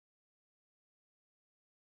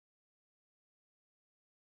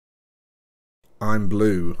I'm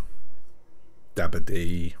blue.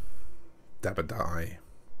 Dabba-dee. Dabba-die.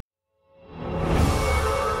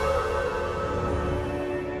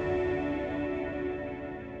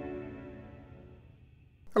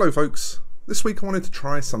 Hello folks. This week I wanted to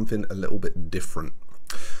try something a little bit different.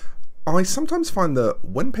 I sometimes find that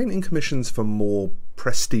when painting commissions for more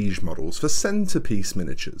prestige models, for centerpiece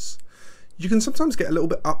miniatures, you can sometimes get a little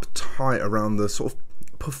bit uptight around the sort of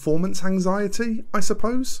performance anxiety, I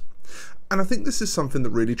suppose. And I think this is something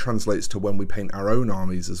that really translates to when we paint our own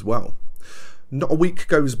armies as well. Not a week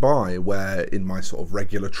goes by where in my sort of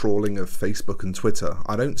regular trawling of Facebook and Twitter,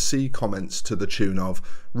 I don't see comments to the tune of,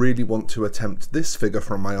 really want to attempt this figure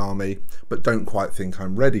from my army, but don't quite think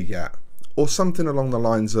I'm ready yet. Or something along the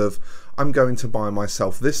lines of, I'm going to buy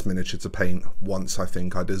myself this miniature to paint once I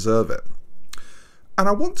think I deserve it. And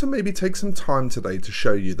I want to maybe take some time today to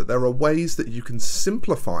show you that there are ways that you can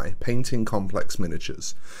simplify painting complex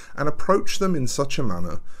miniatures and approach them in such a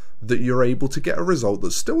manner that you're able to get a result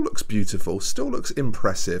that still looks beautiful, still looks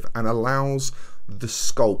impressive, and allows the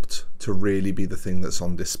sculpt to really be the thing that's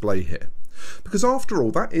on display here. Because after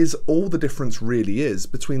all, that is all the difference really is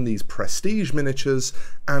between these prestige miniatures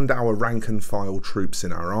and our rank and file troops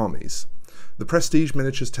in our armies. The prestige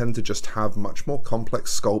miniatures tend to just have much more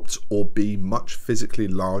complex sculpts or be much physically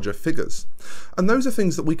larger figures. And those are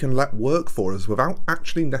things that we can let work for us without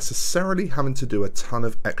actually necessarily having to do a ton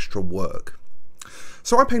of extra work.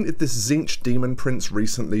 So I painted this Tzeentch Daemon prince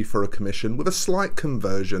recently for a commission with a slight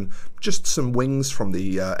conversion, just some wings from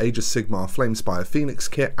the Age of Sigmar Flamespire Phoenix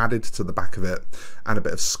kit added to the back of it, and a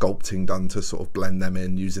bit of sculpting done to sort of blend them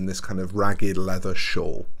in using this kind of ragged leather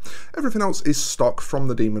shawl. Everything else is stock from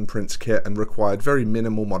the Daemon Prince kit and required very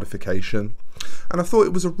minimal modification. And I thought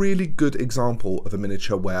it was a really good example of a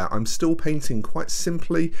miniature where I'm still painting quite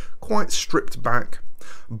simply, quite stripped back,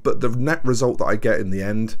 but the net result that I get in the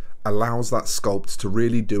end allows that sculpt to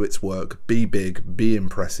really do its work, be big, be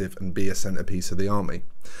impressive, and be a centerpiece of the army.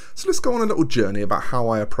 So let's go on a little journey about how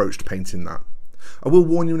I approached painting that. I will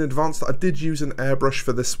warn you in advance that I did use an airbrush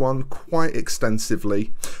for this one quite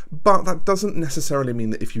extensively, but that doesn't necessarily mean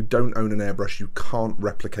that if you don't own an airbrush you can't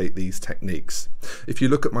replicate these techniques. If you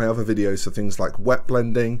look at my other videos for things like wet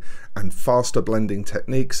blending and faster blending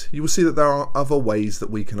techniques, you will see that there are other ways that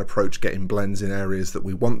we can approach getting blends in areas that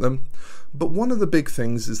we want them. But one of the big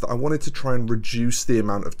things is that I wanted to try and reduce the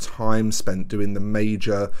amount of time spent doing the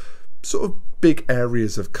major sort of big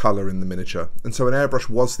areas of colour in the miniature, and so an airbrush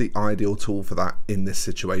was the ideal tool for that in this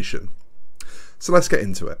situation. So let's get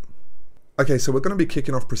into it. Okay, so we're going to be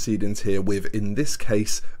kicking off proceedings here with, in this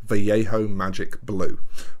case, Vallejo Magic Blue.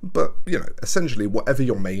 But, you know, essentially whatever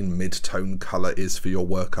your main mid-tone colour is for your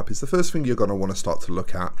workup is the first thing you're going to want to start to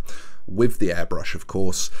look at, with the airbrush of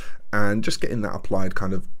course, and just getting that applied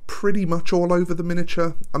kind of pretty much all over the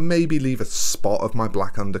miniature. I maybe leave a spot of my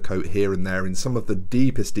black undercoat here and there in some of the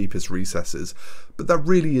deepest recesses, but that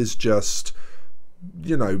really is just,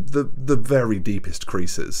 you know, the very deepest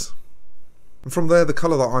creases. And from there, the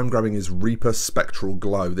colour that I'm grabbing is Reaper Spectral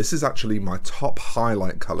Glow. This is actually my top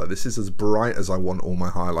highlight colour. This is as bright as I want all my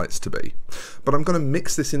highlights to be. But I'm going to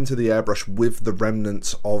mix this into the airbrush with the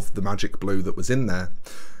remnants of the magic blue that was in there.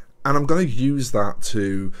 And I'm going to use that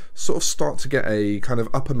to sort of start to get a kind of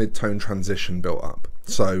upper mid-tone transition built up.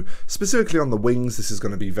 So specifically on the wings, this is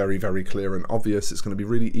going to be very, very clear and obvious. It's going to be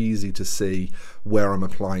really easy to see where I'm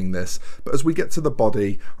applying this. But as we get to the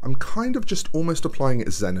body, I'm kind of just almost applying it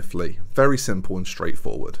zenithly. Very simple and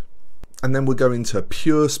straightforward. And then we'll go into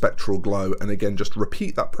pure spectral glow, and again just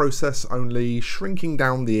repeat that process, only shrinking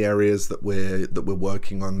down the areas that we're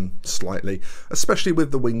working on slightly, especially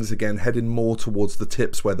with the wings again heading more towards the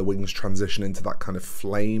tips where the wings transition into that kind of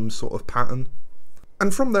flame sort of pattern.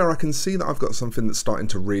 And from there I can see that I've got something that's starting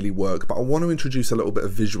to really work, but I want to introduce a little bit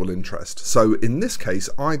of visual interest. So in this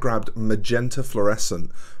case I grabbed Magenta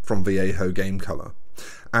Fluorescent from Vallejo Game Color.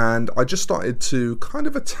 And I just started to kind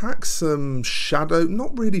of attack some shadow,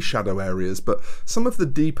 not really shadow areas, but some of the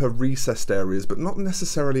deeper recessed areas, but not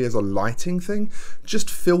necessarily as a lighting thing, just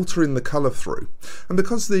filtering the colour through. And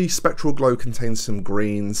because the spectral glow contains some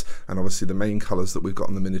greens, and obviously the main colours that we've got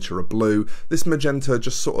in the miniature are blue, this magenta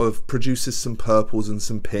just sort of produces some purples and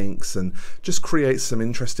some pinks, and just creates some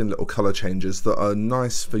interesting little colour changes that are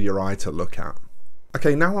nice for your eye to look at.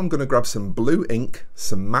 Okay, now I'm going to grab some blue ink,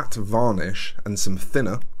 some matte varnish, and some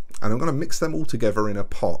thinner, and I'm going to mix them all together in a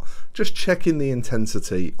pot, just checking the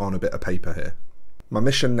intensity on a bit of paper here. My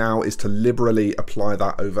mission now is to liberally apply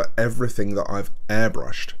that over everything that I've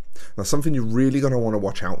airbrushed. Now something you're really going to want to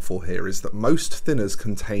watch out for here is that most thinners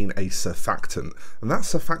contain a surfactant, and that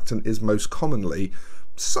surfactant is most commonly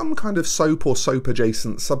some kind of soap or soap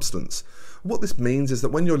adjacent substance. What this means is that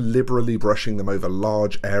when you're liberally brushing them over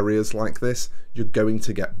large areas like this, you're going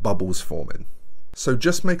to get bubbles forming. So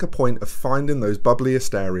just make a point of finding those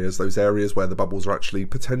bubbliest areas, those areas where the bubbles are actually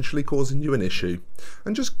potentially causing you an issue,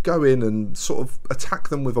 and just go in and sort of attack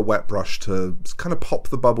them with a wet brush to kind of pop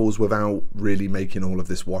the bubbles without really making all of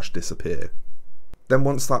this wash disappear. Then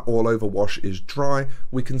once that all over wash is dry,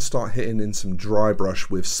 we can start hitting in some dry brush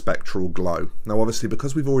with Spectral Glow. Now obviously,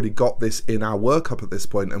 because we've already got this in our workup at this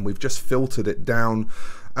point and we've just filtered it down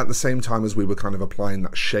at the same time as we were kind of applying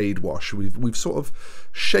that shade wash, we've sort of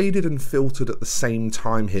shaded and filtered at the same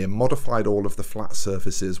time here, modified all of the flat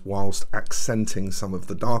surfaces whilst accenting some of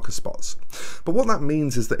the darker spots. But what that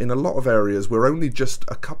means is that in a lot of areas we're only just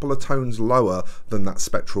a couple of tones lower than that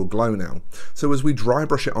Spectral Glow now. So as we dry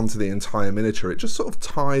brush it onto the entire miniature, it just sort of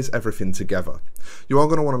ties everything together. You are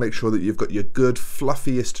going to want to make sure that you've got your good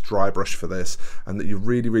fluffiest dry brush for this, and that you're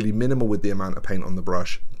really minimal with the amount of paint on the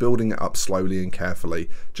brush, building it up slowly and carefully,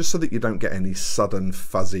 just so that you don't get any sudden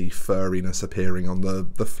fuzzy furriness appearing on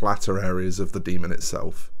the flatter areas of the Daemon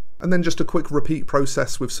itself. And then just a quick repeat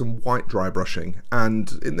process with some white dry brushing,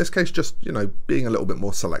 and in this case just, you know, being a little bit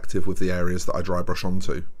more selective with the areas that I dry brush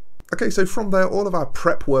onto. Okay, so from there all of our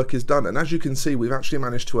prep work is done, and as you can see we've actually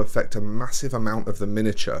managed to affect a massive amount of the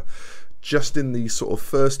miniature just in the sort of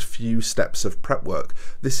first few steps of prep work.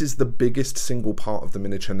 This is the biggest single part of the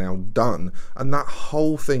miniature now done, and that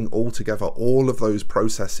whole thing altogether, all of those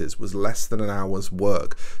processes, was less than an hour's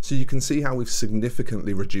work. So you can see how we've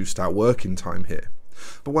significantly reduced our working time here.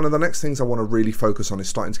 But one of the next things I want to really focus on is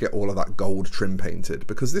starting to get all of that gold trim painted,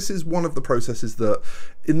 because this is one of the processes that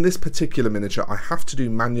in this particular miniature I have to do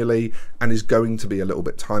manually and is going to be a little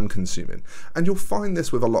bit time consuming. And you'll find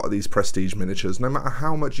this with a lot of these prestige miniatures. No matter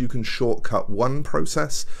how much you can shortcut one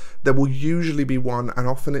process, there will usually be one, and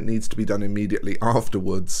often it needs to be done immediately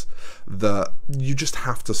afterwards, that you just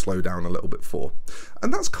have to slow down a little bit for.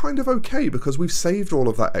 And that's kind of okay, because we've saved all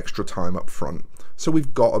of that extra time up front. So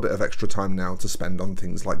we've got a bit of extra time now to spend on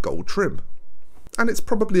things like gold trim. And it's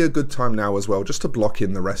probably a good time now as well just to block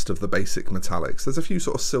in the rest of the basic metallics. There's a few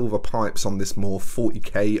sort of silver pipes on this more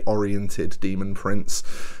 40k oriented Daemon prints,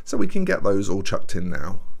 so we can get those all chucked in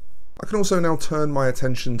now. I can also now turn my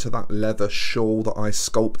attention to that leather shawl that I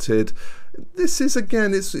sculpted. This is,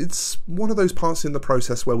 again, it's one of those parts in the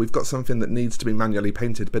process where we've got something that needs to be manually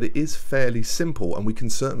painted, but it is fairly simple, and we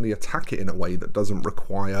can certainly attack it in a way that doesn't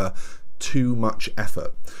require too much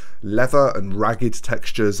effort. Leather and ragged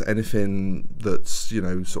textures, anything that's, you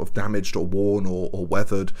know, sort of damaged or worn or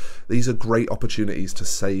weathered, these are great opportunities to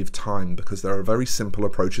save time, because there are very simple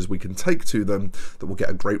approaches we can take to them that will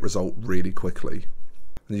get a great result really quickly.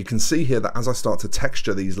 And you can see here that as I start to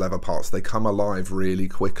texture these leather parts, they come alive really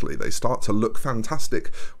quickly. They start to look fantastic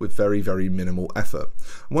with very minimal effort.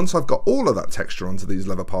 Once I've got all of that texture onto these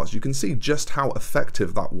leather parts, you can see just how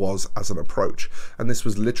effective that was as an approach. And this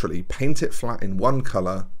was literally paint it flat in one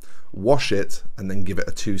color, wash it, and then give it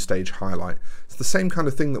a two-stage highlight. It's the same kind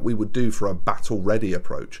of thing that we would do for a battle-ready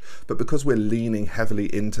approach, but because we're leaning heavily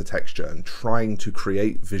into texture and trying to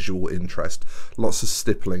create visual interest, lots of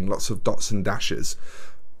stippling, lots of dots and dashes,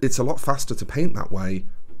 it's a lot faster to paint that way,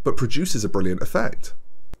 but produces a brilliant effect.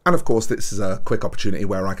 And of course, this is a quick opportunity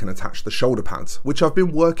where I can attach the shoulder pads, which I've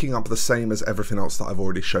been working up the same as everything else that I've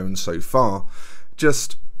already shown so far,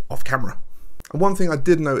 just off camera. And one thing I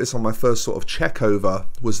did notice on my first sort of check over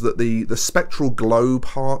was that the Spectral Glow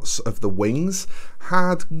parts of the wings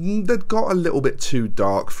they'd got a little bit too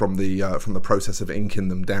dark from the process of inking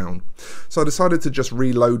them down. So I decided to just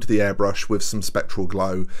reload the airbrush with some Spectral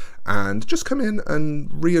Glow and just come in and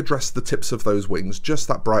readdress the tips of those wings, just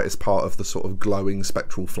that brightest part of the sort of glowing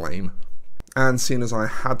spectral flame. And seeing as I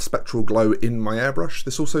had Spectral Glow in my airbrush,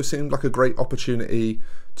 this also seemed like a great opportunity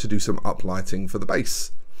to do some uplighting for the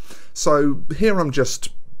base. So here I'm just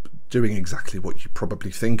doing exactly what you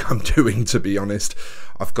probably think I'm doing, to be honest.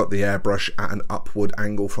 I've got the airbrush at an upward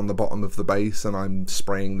angle from the bottom of the base, and I'm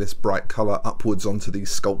spraying this bright colour upwards onto these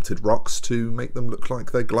sculpted rocks to make them look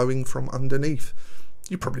like they're glowing from underneath.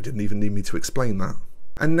 You probably didn't even need me to explain that.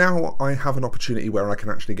 And now I have an opportunity where I can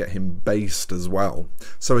actually get him based as well.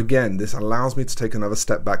 So again, this allows me to take another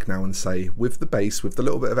step back now and say, with the base, with the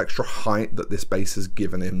little bit of extra height that this base has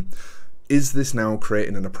given him, is this now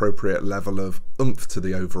creating an appropriate level of oomph to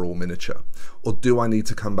the overall miniature? Or do I need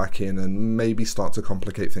to come back in and maybe start to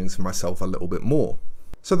complicate things for myself a little bit more?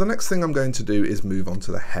 So the next thing I'm going to do is move on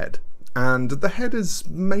to the head. And the head is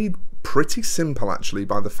made pretty simple actually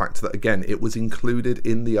by the fact that, again, it was included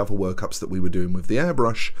in the other workups that we were doing with the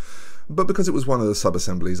airbrush, but because it was one of the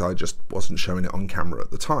sub-assemblies, I just wasn't showing it on camera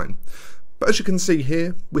at the time. But as you can see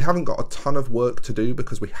here, we haven't got a ton of work to do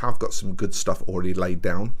because we have got some good stuff already laid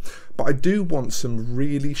down. But I do want some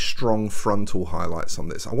really strong frontal highlights on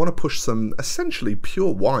this. I want to push some essentially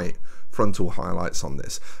pure white frontal highlights on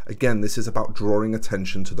this. Again, this is about drawing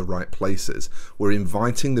attention to the right places. We're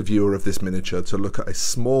inviting the viewer of this miniature to look at a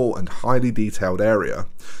small and highly detailed area,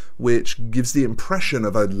 which gives the impression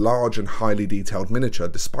of a large and highly detailed miniature,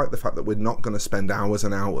 despite the fact that we're not going to spend hours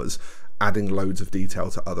and hours adding loads of detail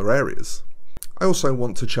to other areas. I also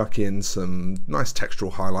want to chuck in some nice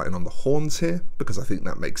textural highlighting on the horns here, because I think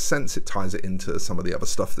that makes sense. It ties it into some of the other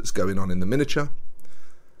stuff that's going on in the miniature.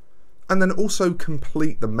 And then also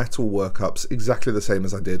complete the metal workups exactly the same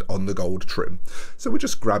as I did on the gold trim. So we're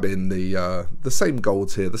just grabbing the same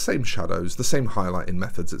golds here, the same shadows, the same highlighting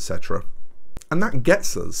methods, etc. And that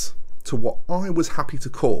gets us to what I was happy to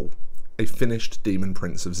call a finished Demon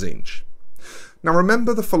Prince of Tzeentch. Now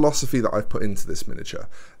remember the philosophy that I've put into this miniature.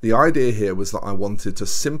 The idea here was that I wanted to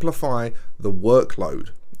simplify the workload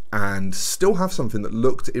and still have something that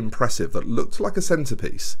looked impressive, that looked like a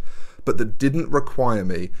centerpiece, but that didn't require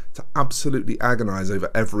me to absolutely agonize over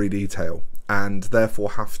every detail and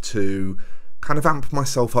therefore have to kind of amp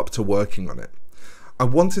myself up to working on it. I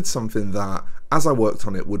wanted something that, as I worked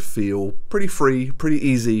on it, would feel pretty free, pretty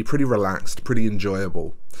easy, pretty relaxed, pretty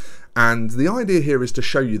enjoyable. And the idea here is to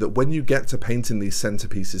show you that when you get to painting these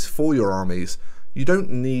centerpieces for your armies, you don't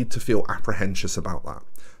need to feel apprehensive about that.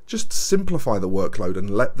 Just simplify the workload and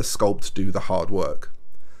let the sculpt do the hard work.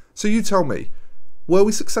 So you tell me, were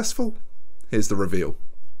we successful? Here's the reveal.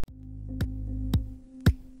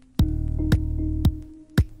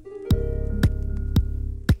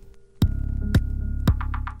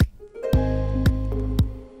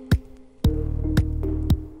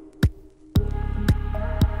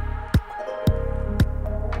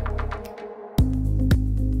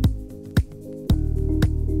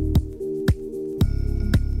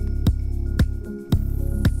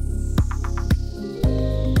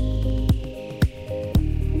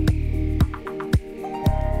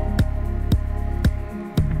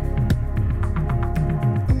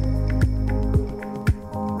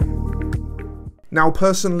 Now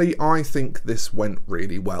personally, I think this went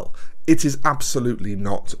really well. It is absolutely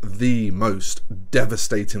not the most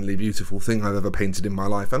devastatingly beautiful thing I've ever painted in my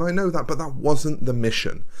life, and I know that, but that wasn't the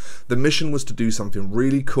mission. The mission was to do something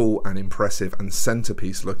really cool and impressive and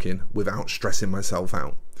centerpiece looking without stressing myself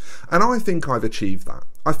out. And I think I've achieved that.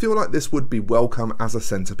 I feel like this would be welcome as a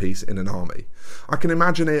centerpiece in an army. I can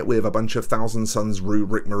imagine it with a bunch of Thousand Suns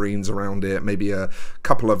rubric marines around it, maybe a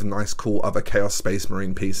couple of nice cool other Chaos Space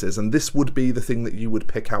Marine pieces, and this would be the thing that you would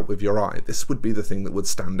pick out with your eye. This would be the thing that would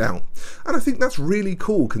stand out. And I think that's really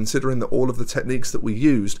cool considering that all of the techniques that we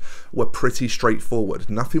used were pretty straightforward.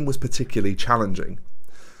 Nothing was particularly challenging.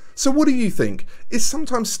 So what do you think? Is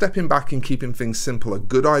sometimes stepping back and keeping things simple a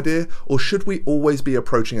good idea, or should we always be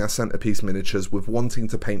approaching our centerpiece miniatures with wanting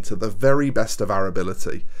to paint to the very best of our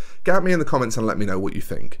ability? Get at me in the comments and let me know what you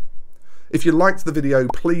think. If you liked the video,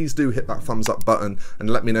 please do hit that thumbs up button and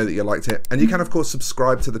let me know that you liked it. And you can of course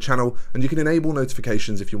subscribe to the channel, and you can enable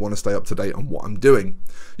notifications if you want to stay up to date on what I'm doing.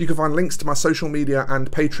 You can find links to my social media and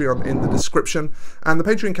Patreon in the description, and the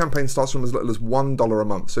Patreon campaign starts from as little as $1 a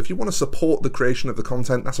month. So if you want to support the creation of the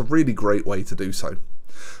content, that's a really great way to do so.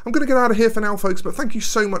 I'm going to get out of here for now, folks, but thank you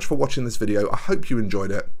so much for watching this video. I hope you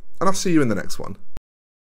enjoyed it, and I'll see you in the next one.